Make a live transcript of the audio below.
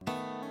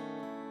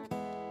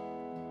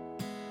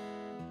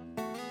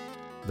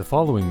The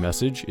following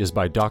message is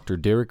by Dr.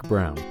 Derek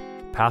Brown,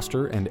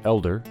 pastor and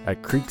elder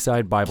at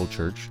Creekside Bible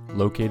Church,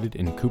 located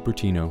in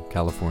Cupertino,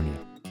 California.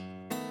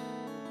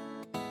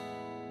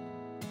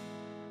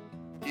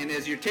 And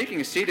as you're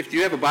taking a seat, if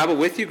you have a Bible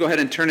with you, go ahead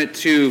and turn it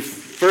to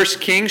 1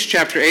 Kings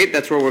chapter 8.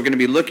 That's where we're going to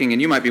be looking,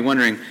 and you might be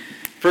wondering,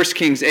 1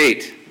 Kings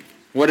 8,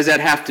 what does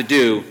that have to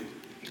do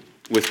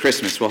with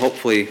Christmas? Well,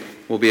 hopefully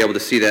we'll be able to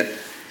see that,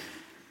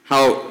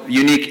 how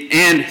unique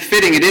and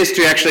fitting it is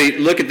to actually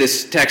look at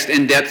this text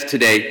in depth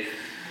today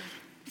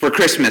for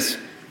Christmas.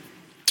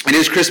 It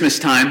is Christmas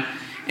time,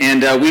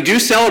 and we do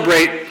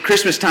celebrate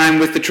Christmas time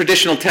with the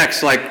traditional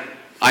texts like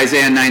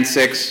Isaiah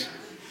 9:6,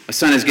 a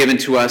son is given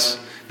to us,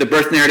 the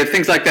birth narrative,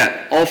 things like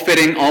that. All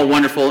fitting, all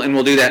wonderful, and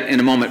we'll do that in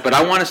a moment. But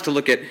I want us to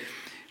look at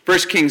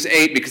 1 Kings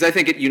 8 because I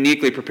think it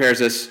uniquely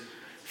prepares us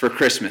for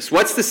Christmas.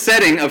 What's the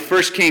setting of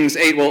 1 Kings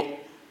 8? Well,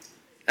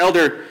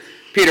 Elder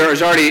Peter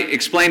has already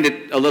explained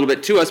it a little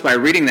bit to us by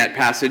reading that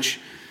passage,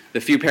 the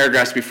few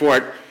paragraphs before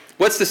it.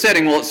 What's the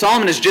setting? Well,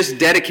 Solomon has just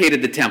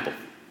dedicated the temple.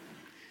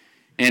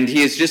 And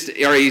he's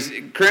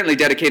currently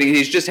dedicating,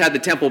 he's just had the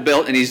temple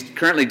built, and he's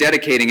currently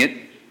dedicating it.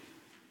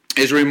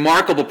 It's a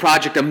remarkable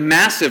project, a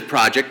massive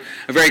project,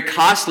 a very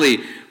costly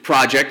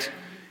project.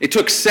 It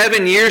took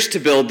 7 years to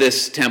build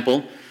this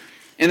temple.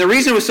 And the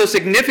reason it was so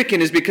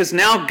significant is because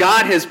now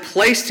God has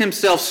placed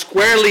himself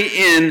squarely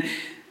in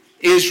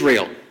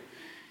Israel.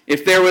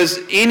 If there was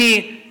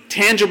any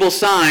tangible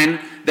sign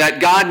that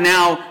God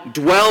now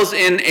dwells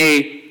in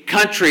a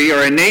country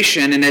or a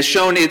nation and has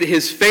shown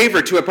his favor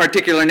to a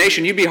particular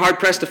nation, you'd be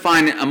hard-pressed to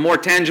find a more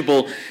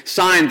tangible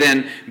sign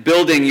than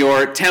building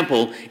your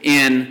temple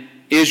in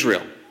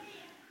Israel.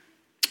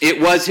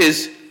 It was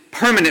his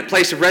permanent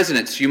place of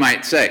residence, you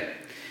might say.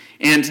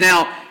 And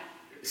now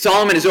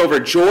Solomon is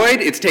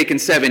overjoyed. It's taken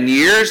 7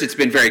 years. It's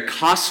been very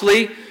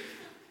costly.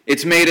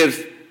 It's made of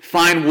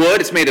fine wood.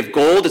 It's made of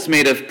gold. It's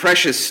made of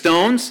precious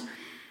stones.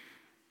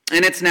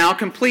 And it's now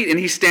complete. And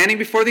he's standing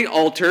before the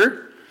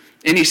altar,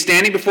 and he's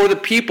standing before the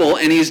people,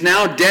 and he's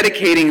now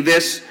dedicating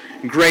this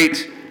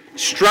great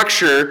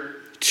structure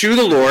to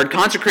the Lord,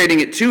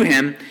 consecrating it to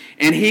him,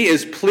 and he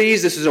is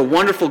pleased. This is a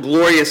wonderful,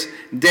 glorious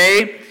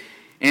day.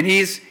 And he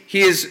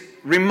is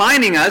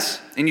reminding us,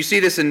 and you see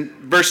this in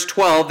verse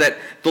 12, that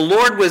the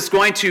Lord was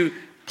going to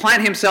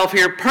plant himself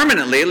here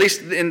permanently, at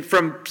least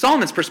from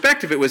Solomon's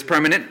perspective it was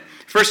permanent.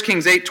 1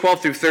 Kings 8,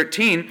 12 through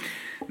 13.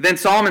 Then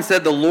Solomon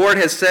said, "The Lord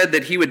has said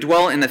that he would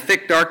dwell in the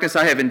thick darkness.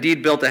 I have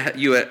indeed built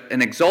you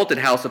an exalted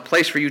house, a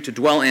place for you to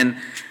dwell in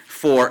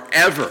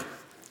forever."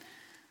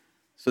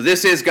 So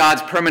this is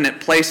God's permanent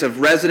place of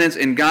residence,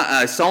 and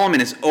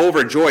Solomon is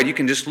overjoyed. You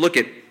can just look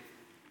at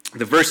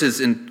the verses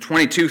in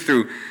 22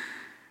 through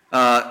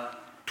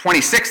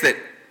 26 that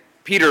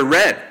Peter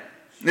read.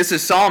 This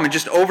is Solomon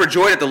just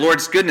overjoyed at the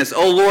Lord's goodness.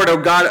 "O Lord, O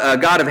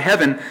God, God of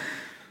heaven,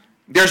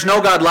 there's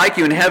no God like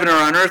you in heaven or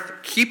on earth,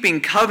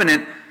 keeping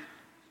covenant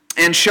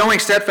and showing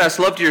steadfast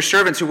love to your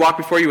servants who walk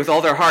before you with all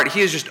their heart."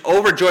 He is just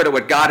overjoyed at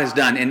what God has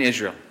done in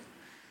Israel.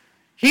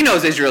 He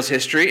knows Israel's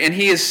history, and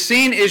he has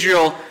seen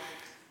Israel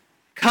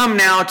come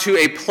now to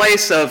a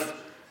place of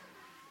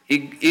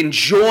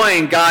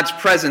enjoying God's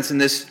presence in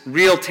this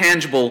real,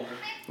 tangible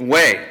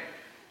way.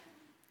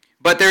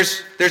 But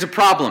there's a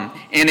problem,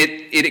 and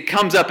it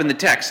comes up in the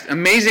text.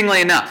 Amazingly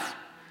enough,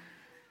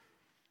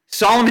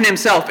 Solomon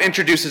himself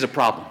introduces a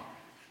problem.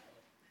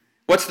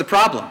 What's the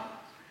problem?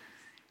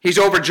 He's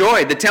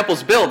overjoyed. The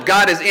temple's built.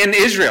 God is in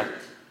Israel.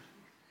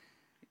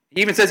 He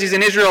even says he's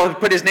in Israel and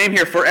put his name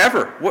here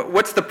forever.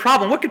 What's the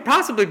problem? What could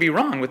possibly be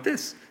wrong with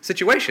this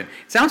situation?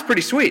 It sounds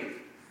pretty sweet.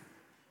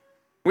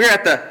 We're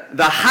at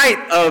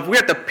we're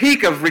at the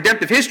peak of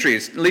redemptive history,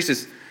 at least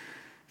as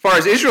far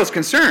as Israel is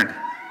concerned.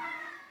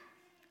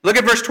 Look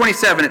at verse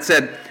 27. It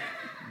said,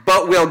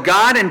 "But will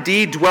God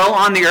indeed dwell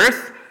on the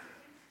earth?"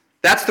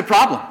 That's the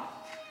problem.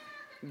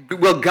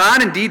 "Will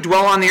God indeed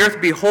dwell on the earth?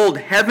 Behold,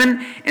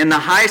 heaven and the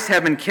highest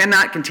heaven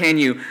cannot contain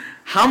you.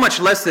 How much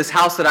less this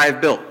house that I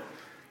have built?"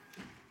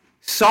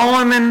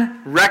 Solomon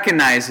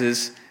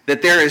recognizes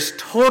that there is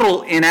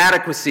total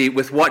inadequacy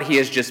with what he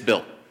has just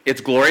built.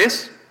 It's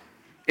glorious.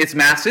 It's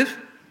massive.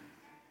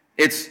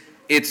 It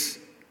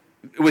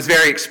was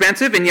very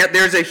expensive, and yet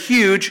there's a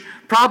huge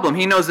problem.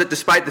 He knows that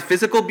despite the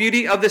physical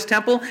beauty of this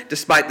temple,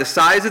 despite the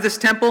size of this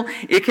temple,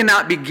 it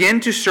cannot begin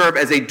to serve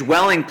as a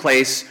dwelling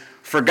place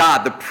for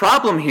God. The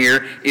problem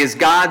here is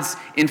God's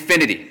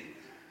infinity.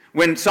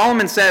 When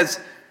Solomon says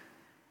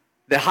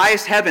the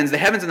heavens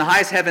and the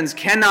highest heavens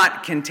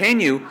cannot contain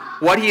you,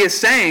 what he is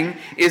saying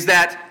is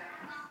that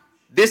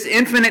this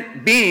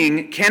infinite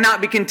being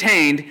cannot be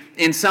contained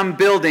in some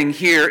building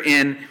here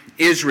in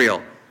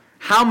Israel.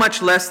 How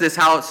much less this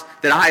house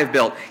that I have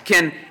built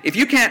if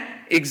you can't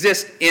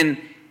exist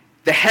in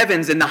the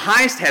heavens and the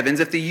highest heavens,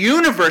 if the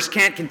universe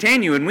can't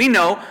contain you, and we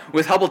know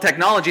with Hubble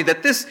technology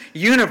that this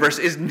universe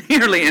is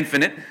nearly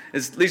infinite,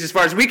 at least as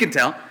far as we can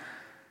tell,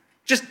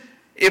 just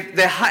if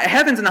the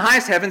heavens and the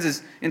highest heavens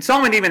is, and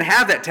Solomon didn't even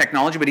have that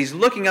technology, but he's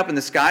looking up in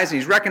the skies and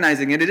he's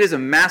recognizing it is a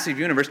massive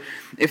universe.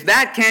 If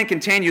that can't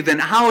contain you, then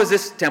how is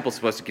this temple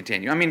supposed to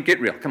contain you? I mean, get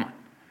real, come on.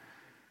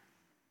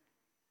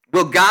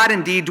 Will God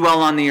indeed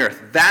dwell on the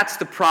earth? That's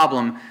the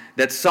problem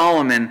that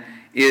Solomon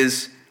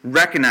is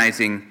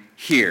recognizing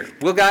here.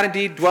 Will God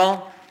indeed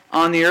dwell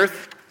on the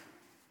earth?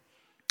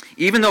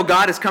 Even though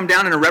God has come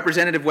down in a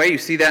representative way, you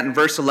see that in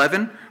verse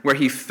 11, where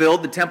he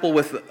filled the temple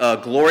with a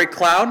glory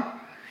cloud.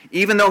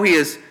 Even though he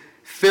has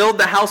filled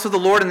the house of the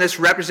Lord in this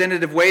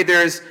representative way,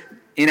 there is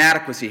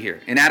inadequacy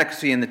here,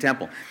 inadequacy in the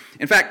temple.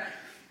 In fact,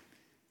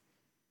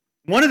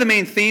 one of the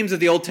main themes of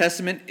the Old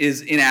Testament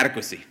is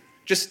inadequacy.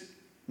 Just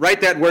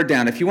write that word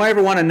down. If you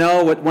ever want to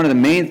know what one of the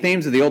main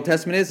themes of the Old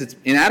Testament is, it's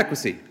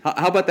inadequacy.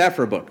 How about that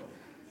for a book?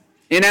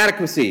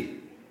 Inadequacy,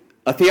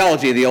 a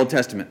theology of the Old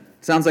Testament.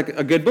 Sounds like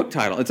a good book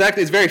title.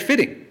 It's very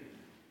fitting.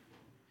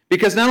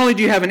 Because not only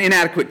do you have an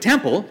inadequate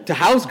temple to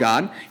house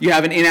God, you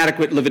have an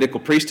inadequate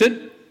Levitical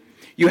priesthood,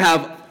 you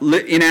have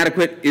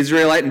inadequate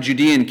Israelite and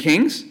Judean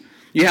kings,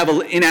 you have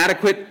an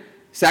inadequate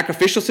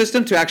sacrificial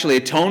system to actually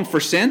atone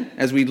for sin,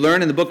 as we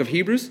learn in the book of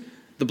Hebrews.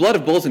 The blood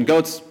of bulls and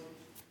goats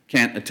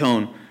can't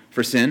atone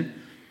for sin.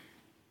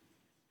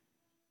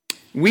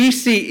 We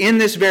see in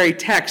this very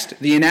text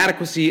the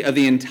inadequacy of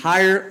the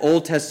entire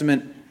Old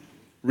Testament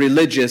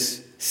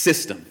religious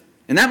system.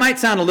 And that might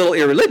sound a little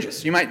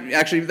irreligious.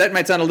 That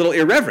might sound a little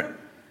irreverent.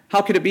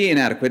 How could it be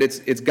inadequate?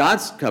 It's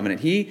God's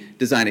covenant. He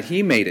designed it.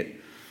 He made it.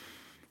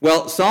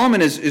 Well,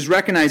 Solomon is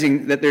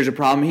recognizing that there's a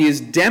problem. He is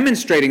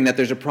demonstrating that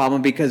there's a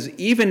problem because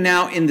even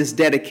now in this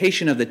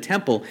dedication of the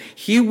temple,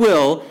 he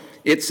will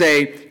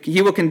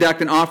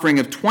conduct an offering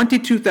of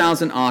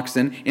 22,000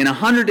 oxen and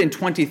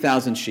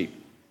 120,000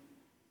 sheep.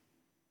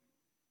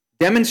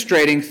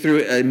 Demonstrating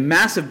through a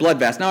massive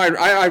bloodbath. Now,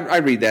 I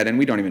read that and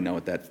we don't even know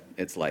what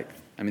it's like.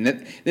 I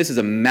mean, this is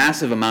a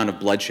massive amount of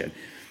bloodshed.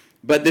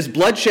 But this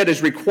bloodshed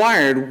is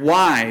required.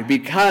 Why?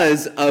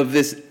 Because of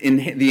the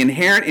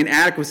inherent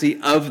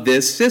inadequacy of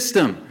this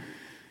system.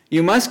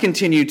 You must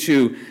continue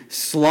to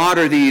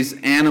slaughter these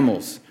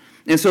animals.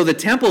 And so the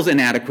temple's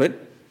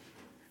inadequate.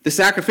 The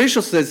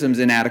sacrificial system's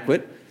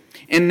inadequate.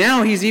 And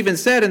now he's even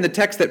said in the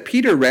text that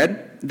Peter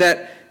read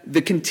that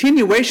the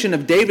continuation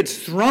of David's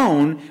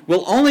throne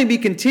will only be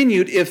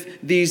continued if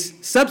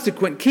these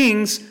subsequent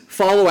kings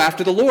follow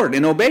after the Lord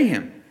and obey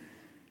him.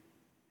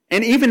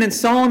 And even in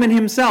Solomon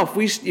himself,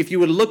 if you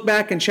would look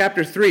back in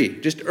chapter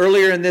 3, just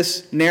earlier in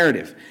this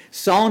narrative,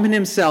 Solomon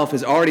himself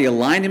has already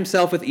aligned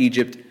himself with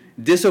Egypt,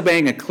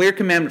 disobeying a clear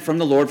commandment from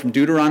the Lord from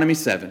Deuteronomy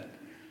 7.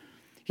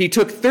 He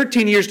took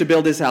 13 years to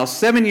build his house,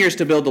 7 years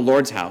to build the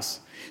Lord's house.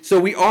 So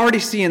we already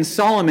see in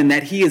Solomon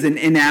that he is an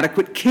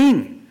inadequate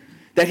king,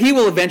 that he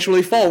will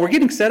eventually fall. We're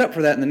getting set up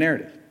for that in the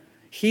narrative.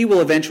 He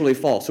will eventually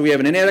fall. So we have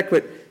an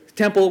inadequate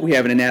temple, we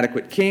have an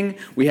inadequate king,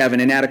 we have an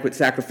inadequate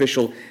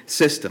sacrificial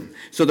system.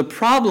 So the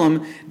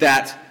problem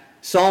that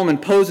Solomon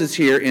poses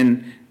here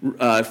in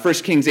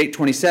 1 Kings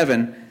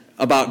 8:27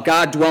 about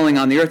God dwelling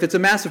on the earth, it's a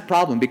massive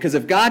problem because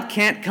if God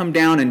can't come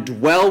down and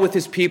dwell with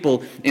his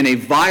people in a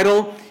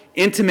vital,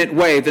 intimate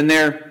way, then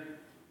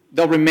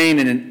they'll remain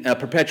in a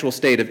perpetual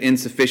state of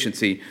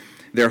insufficiency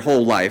their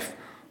whole life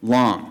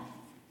long.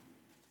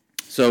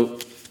 So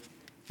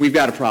we've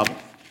got a problem.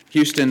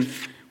 Houston,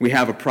 we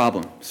have a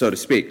problem, so to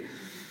speak.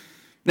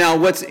 Now,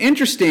 what's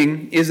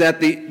interesting is that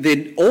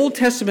the Old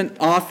Testament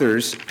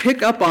authors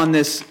pick up on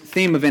this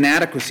theme of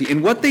inadequacy,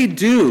 and what they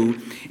do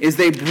is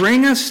they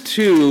bring us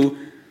to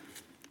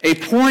a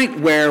point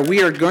where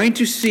we are going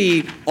to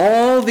see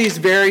all these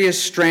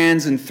various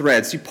strands and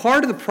threads. See,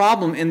 part of the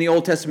problem in the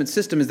Old Testament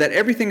system is that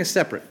everything is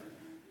separate.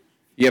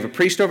 You have a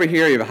priest over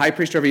here, you have a high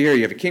priest over here,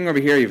 you have a king over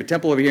here, you have a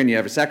temple over here, and you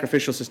have a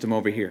sacrificial system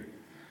over here.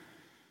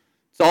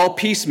 It's all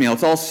piecemeal,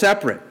 it's all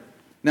separate.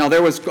 Now,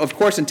 there was, of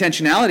course,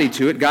 intentionality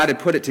to it. God had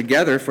put it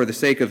together for the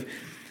sake of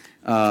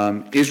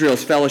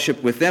Israel's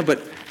fellowship with them,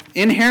 but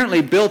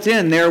inherently built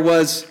in, there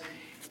was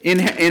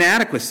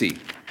inadequacy.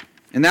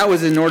 And that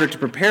was in order to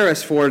prepare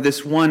us for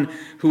this one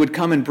who would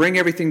come and bring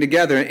everything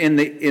together. In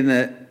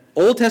the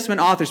Old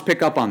Testament authors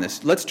pick up on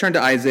this. Let's turn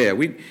to Isaiah.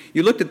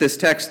 You looked at this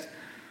text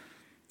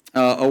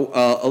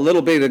a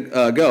little bit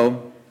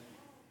ago.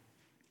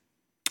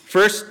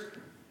 First,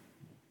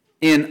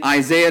 in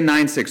Isaiah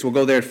 9:6, we'll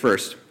go there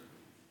first.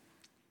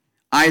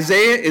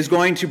 Isaiah is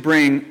going to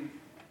bring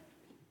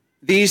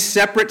these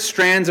separate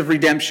strands of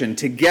redemption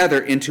together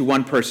into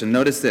one person.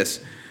 Notice this.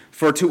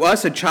 For to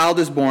us a child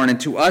is born, and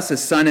to us a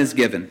son is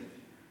given.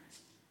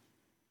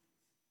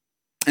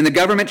 And the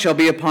government shall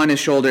be upon his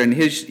shoulder, and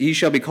he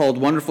shall be called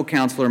Wonderful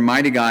Counselor,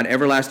 Mighty God,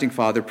 Everlasting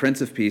Father,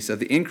 Prince of Peace. Of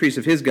the increase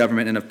of his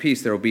government and of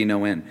peace there will be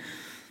no end.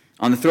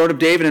 On the throne of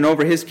David and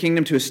over his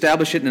kingdom, to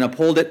establish it and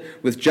uphold it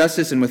with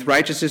justice and with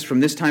righteousness from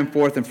this time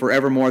forth and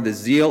forevermore. The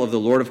zeal of the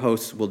Lord of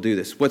hosts will do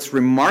this. What's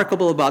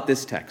remarkable about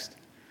this text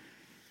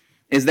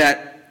is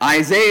that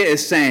Isaiah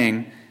is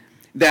saying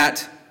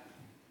that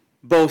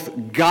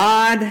both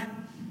God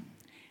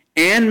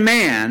and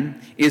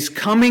man is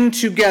coming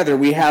together.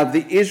 We have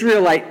the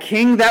Israelite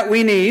king that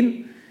we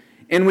need,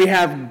 and we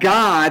have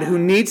God who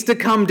needs to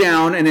come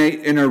down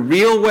in a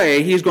real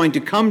way. He's going to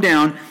come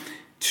down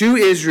to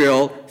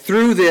Israel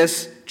through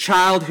this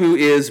child who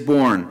is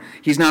born.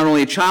 He's not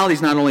only a child,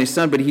 he's not only a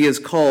son, but he is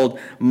called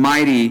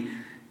Mighty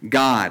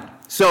God.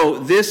 So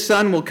this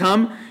Son will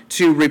come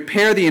to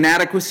repair the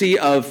inadequacy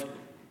of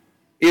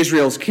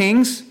Israel's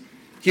kings.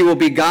 He will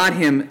be God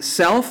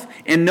himself.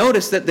 And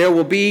notice that there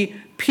will be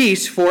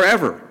peace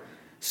forever.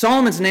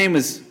 Solomon's name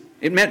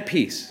it meant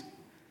peace.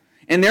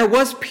 And there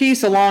was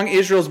peace along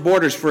Israel's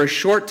borders for a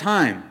short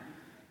time,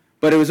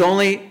 but it was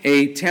only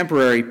a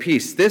temporary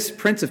peace. This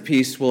Prince of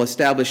Peace will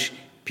establish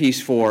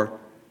peace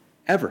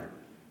forever,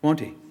 won't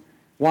he?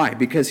 Why?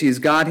 Because he is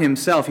God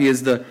himself. He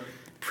is the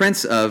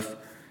Prince of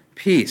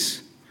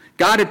Peace.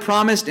 God had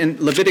promised in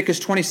Leviticus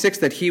 26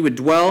 that he would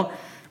dwell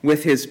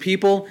with his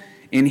people,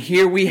 and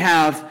here we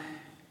have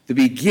the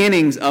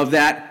beginnings of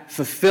that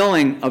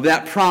fulfilling of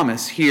that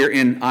promise here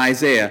in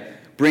Isaiah,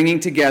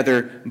 bringing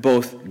together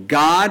both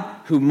God,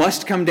 who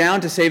must come down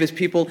to save his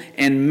people,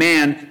 and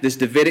man, this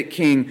Davidic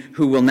king,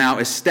 who will now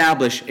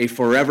establish a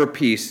forever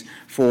peace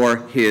for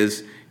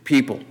his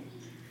people.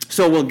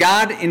 So will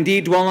God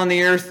indeed dwell on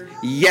the earth?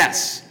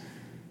 Yes.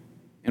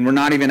 And we're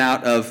not even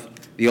out of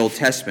the Old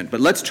Testament. But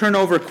let's turn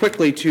over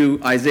quickly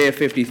to Isaiah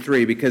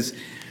 53, because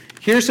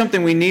here's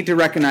something we need to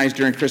recognize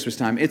during Christmas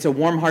time. It's a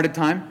warm-hearted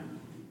time.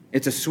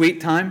 It's a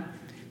sweet time,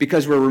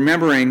 because we're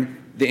remembering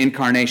the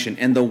incarnation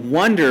and the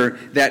wonder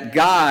that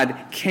God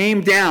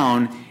came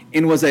down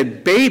and was a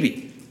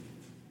baby,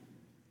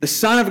 the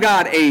Son of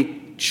God,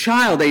 a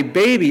child, a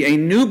baby, a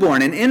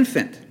newborn, an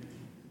infant.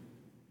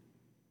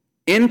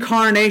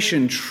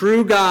 Incarnation,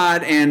 true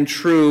God and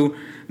true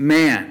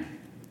man.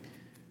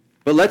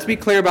 But let's be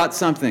clear about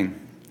something.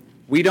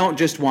 We don't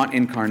just want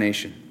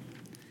incarnation.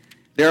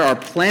 There are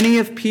plenty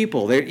of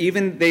people,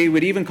 they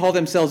would even call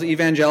themselves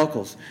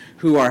evangelicals,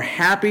 who are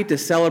happy to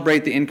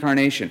celebrate the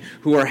incarnation,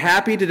 who are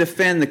happy to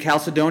defend the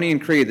Chalcedonian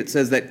Creed that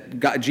says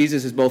that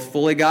Jesus is both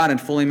fully God and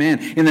fully man,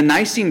 and the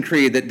Nicene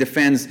Creed that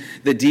defends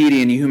the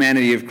deity and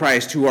humanity of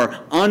Christ, who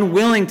are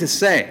unwilling to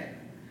say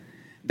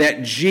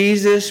that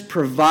Jesus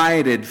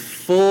provided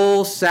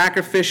full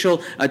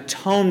sacrificial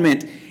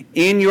atonement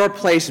in your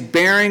place,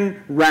 bearing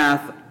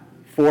wrath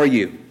for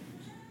you.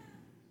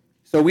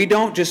 So we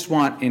don't just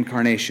want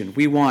incarnation.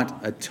 We want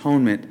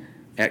atonement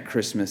at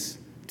Christmas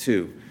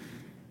too.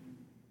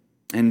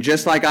 And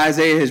just like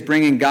Isaiah is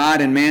bringing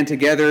God and man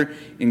together,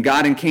 and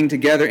God and king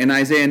together, in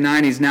Isaiah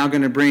 9, he's now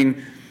going to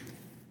bring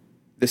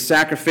the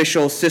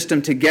sacrificial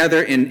system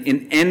together and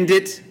end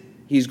it.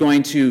 He's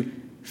going to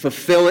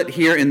fulfill it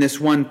here in this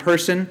one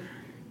person.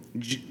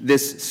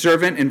 This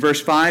servant in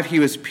verse 5, he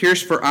was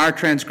pierced for our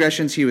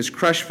transgressions, he was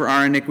crushed for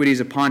our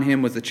iniquities. Upon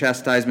him was the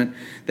chastisement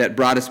that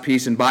brought us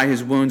peace, and by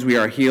his wounds we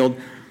are healed.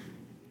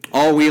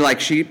 All we like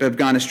sheep have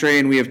gone astray,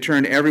 and we have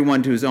turned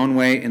everyone to his own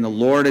way, and the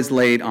Lord has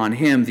laid on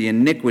him the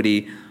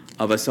iniquity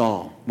of us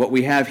all. What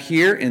we have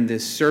here in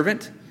this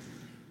servant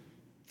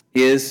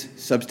is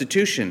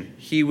substitution.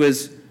 He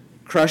was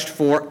crushed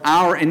for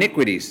our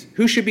iniquities.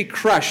 Who should be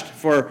crushed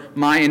for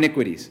my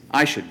iniquities?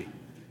 I should be.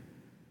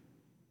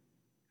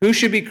 Who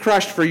should be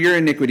crushed for your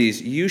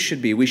iniquities? You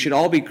should be. We should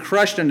all be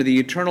crushed under the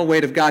eternal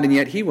weight of God, and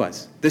yet he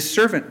was. This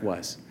servant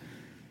was.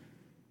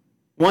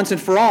 Once and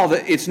for all,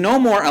 it's no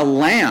more a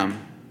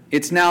lamb.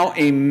 It's now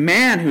a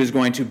man who is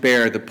going to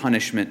bear the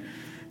punishment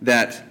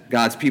that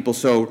God's people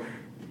so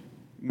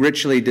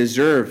richly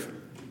deserve.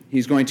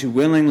 He's going to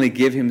willingly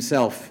give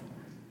himself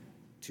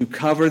to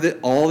cover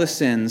all the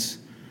sins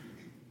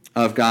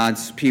of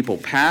God's people,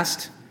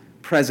 past,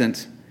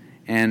 present,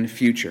 and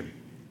future.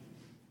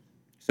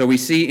 So we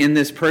see in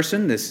this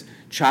person, this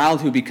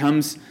child who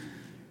becomes,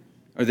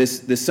 or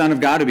this Son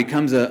of God who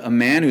becomes a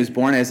man who is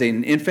born as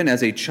an infant,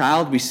 as a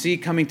child, we see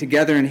coming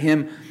together in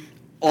him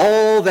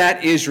all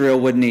that Israel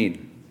would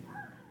need.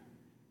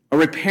 A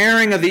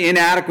repairing of the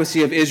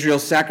inadequacy of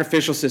Israel's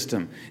sacrificial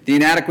system, the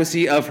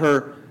inadequacy of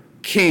her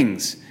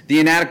kings, the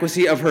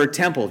inadequacy of her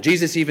temple.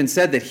 Jesus even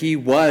said that he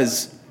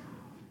was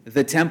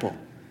the temple.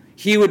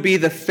 He would be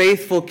the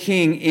faithful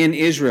king in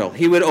Israel.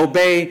 He would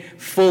obey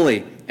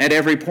fully at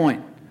every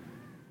point.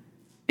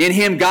 In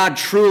him, God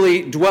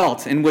truly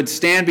dwelt and would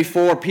stand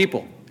before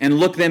people and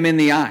look them in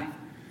the eye.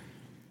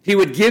 He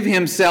would give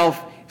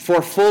himself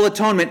for full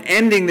atonement,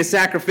 ending the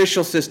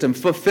sacrificial system,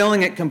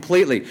 fulfilling it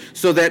completely,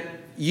 so that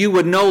you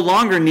would no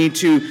longer need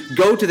to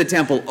go to the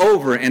temple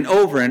over and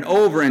over and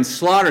over and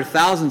slaughter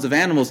thousands of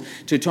animals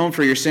to atone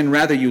for your sin.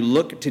 Rather, you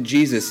look to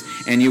Jesus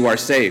and you are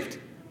saved.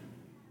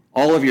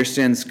 All of your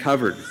sins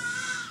covered.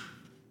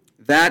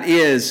 That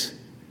is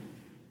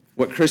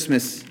what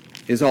Christmas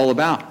is all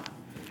about.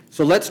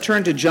 So let's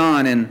turn to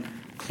John and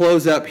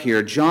close up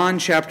here. John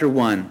chapter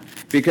 1.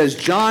 Because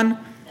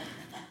John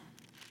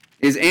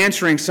is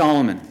answering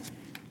Solomon.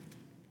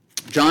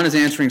 John is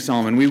answering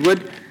Solomon. It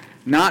would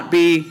not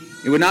be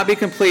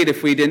complete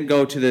if we didn't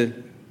go to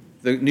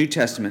the New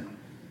Testament.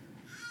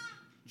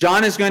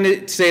 John is going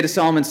to say to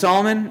Solomon,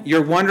 Solomon,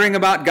 you're wondering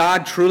about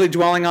God truly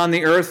dwelling on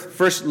the earth?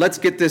 First, let's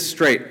get this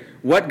straight.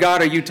 What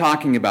God are you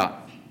talking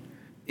about?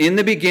 In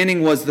the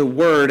beginning was the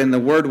Word, and the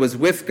Word was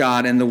with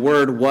God, and the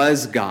Word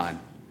was God.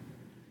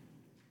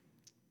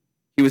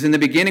 He was in the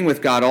beginning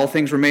with God. All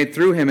things were made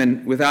through him,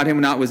 and without him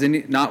not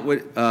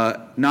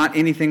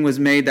anything was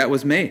made that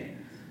was made.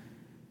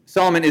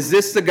 Solomon, is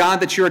this the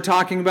God that you are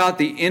talking about,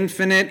 the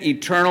infinite,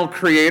 eternal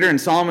creator? And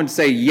Solomon would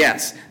say,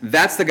 yes,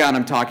 that's the God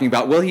I'm talking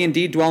about. Will he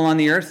indeed dwell on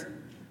the earth?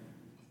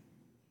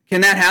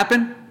 Can that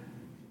happen?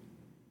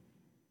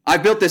 I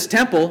built this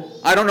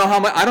temple. I don't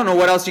know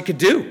what else you could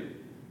do.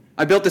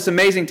 I built this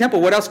amazing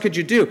temple. What else could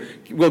you do?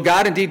 Will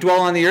God indeed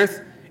dwell on the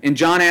earth? And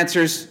John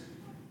answers,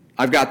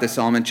 I've got this,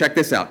 Solomon. Check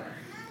this out.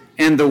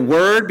 And the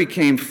Word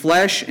became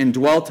flesh and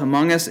dwelt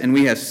among us, and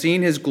we have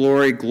seen his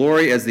glory,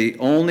 glory as the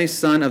only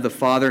Son of the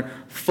Father,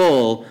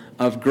 full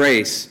of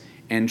grace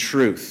and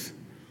truth.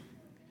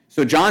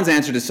 So John's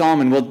answer to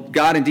Solomon, will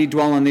God indeed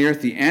dwell on the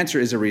earth? The answer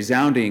is a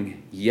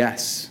resounding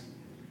yes.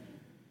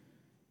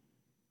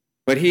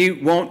 But he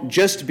won't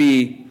just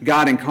be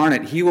God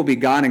incarnate. He will be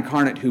God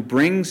incarnate who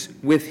brings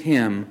with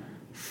him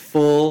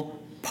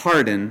full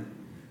pardon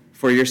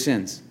for your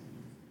sins.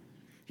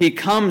 He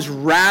comes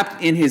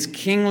wrapped in his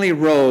kingly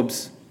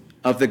robes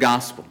of the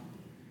gospel.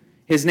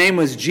 His name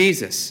was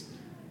Jesus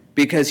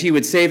because he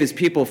would save his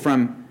people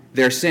from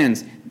their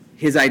sins.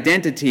 His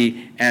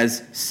identity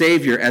as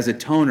Savior, as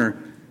Atoner,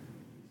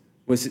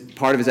 was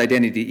part of his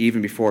identity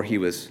even before he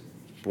was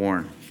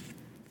born.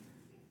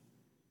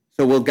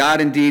 So will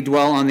God indeed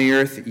dwell on the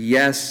earth?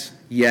 Yes,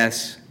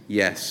 yes,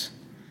 yes.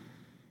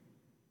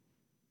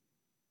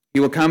 He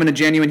will come in a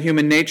genuine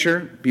human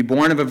nature, be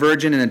born of a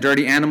virgin in a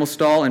dirty animal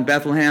stall in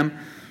Bethlehem.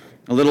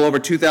 A little over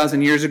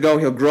 2,000 years ago,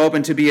 he'll grow up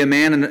into be a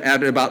man, and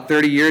at about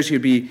 30 years,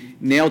 he'd be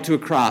nailed to a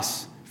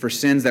cross for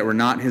sins that were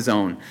not his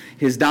own.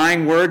 His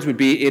dying words would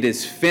be, "It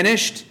is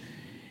finished."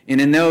 And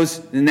in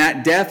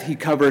that death, he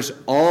covers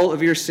all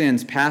of your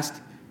sins,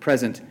 past,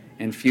 present,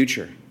 and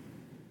future.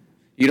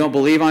 You don't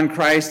believe on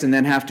Christ and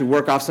then have to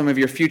work off some of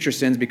your future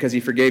sins because he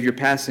forgave your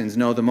past sins.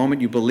 No, the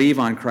moment you believe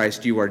on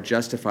Christ, you are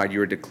justified.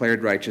 You are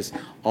declared righteous.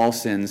 All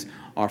sins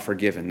are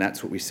forgiven.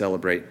 That's what we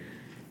celebrate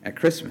at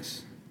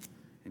Christmas.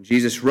 And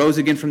Jesus rose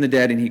again from the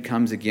dead, and he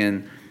comes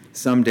again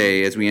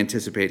someday as we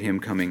anticipate him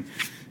coming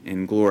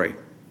in glory.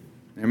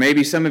 There may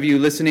be some of you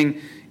listening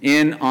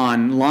in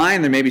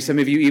online. There may be some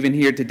of you even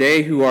here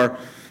today who are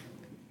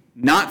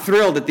not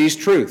thrilled at these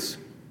truths.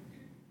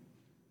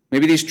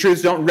 Maybe these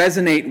truths don't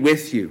resonate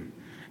with you.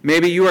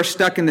 Maybe you are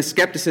stuck in the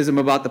skepticism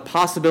about the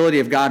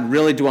possibility of God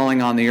really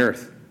dwelling on the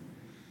earth.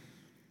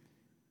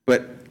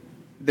 But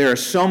there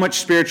is so much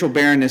spiritual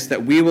barrenness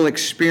that we will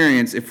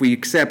experience if we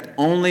accept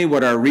only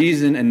what our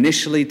reason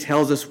initially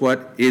tells us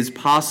what is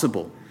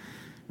possible,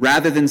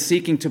 rather than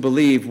seeking to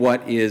believe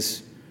what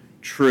is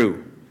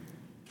true.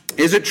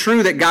 Is it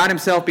true that God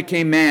himself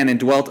became man and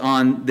dwelt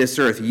on this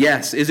earth?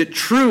 Yes. Is it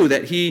true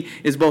that he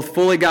is both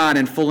fully God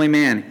and fully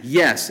man?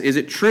 Yes. Is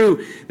it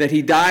true that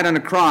he died on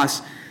a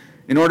cross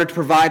in order to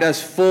provide us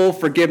full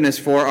forgiveness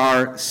for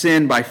our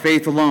sin by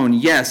faith alone?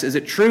 Yes. Is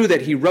it true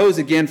that he rose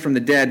again from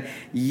the dead?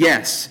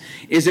 Yes.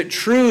 Is it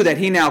true that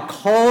he now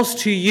calls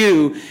to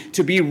you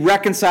to be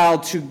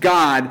reconciled to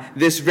God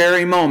this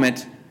very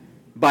moment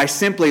by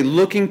simply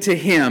looking to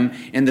him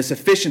and the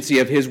sufficiency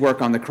of his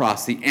work on the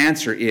cross? The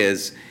answer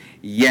is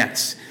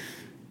yes.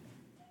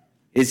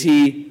 Is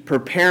he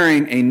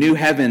preparing a new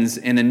heavens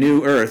and a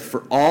new earth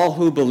for all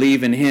who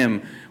believe in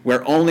him,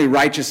 where only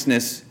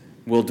righteousness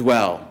will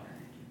dwell?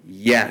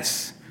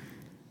 Yes.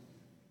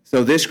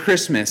 So this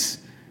Christmas,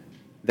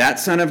 that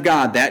Son of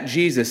God, that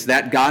Jesus,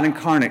 that God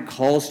incarnate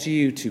calls to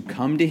you to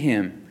come to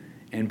him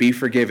and be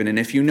forgiven. And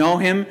if you know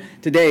him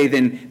today,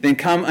 then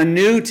come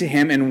anew to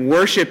him and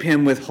worship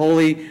him with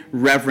holy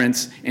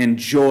reverence and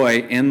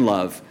joy and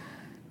love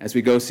as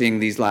we go sing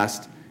these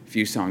last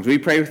few songs. Will you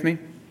pray with me?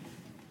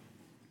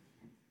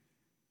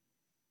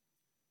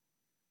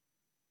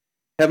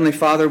 Heavenly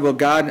Father, will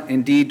God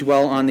indeed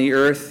dwell on the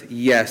earth?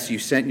 Yes, you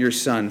sent your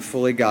Son,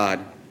 fully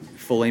God,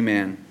 fully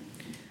man.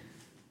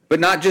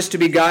 But not just to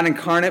be God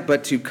incarnate,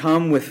 but to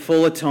come with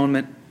full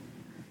atonement.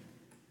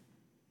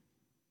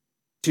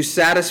 To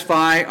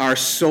satisfy our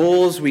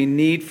souls, we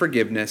need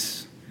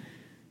forgiveness.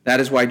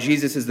 That is why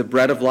Jesus is the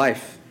bread of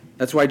life.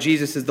 That's why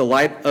Jesus is the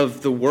light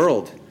of the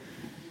world.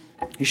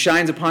 He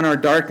shines upon our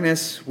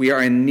darkness. We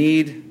are in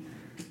need.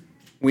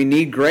 We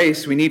need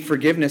grace. We need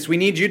forgiveness. We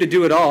need you to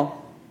do it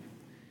all.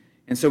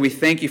 And so we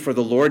thank you for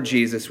the Lord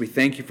Jesus. We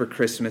thank you for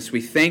Christmas.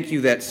 We thank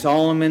you that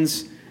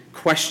Solomon's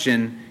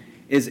question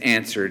is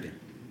answered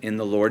in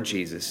the Lord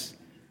Jesus.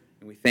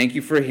 And we thank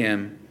you for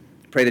him.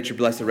 Pray that you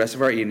bless the rest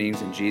of our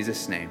evenings in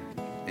Jesus' name.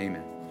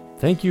 Amen.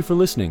 Thank you for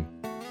listening.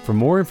 For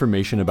more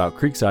information about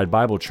Creekside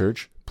Bible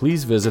Church,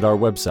 please visit our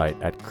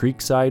website at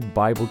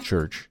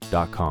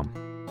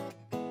creeksidebiblechurch.com.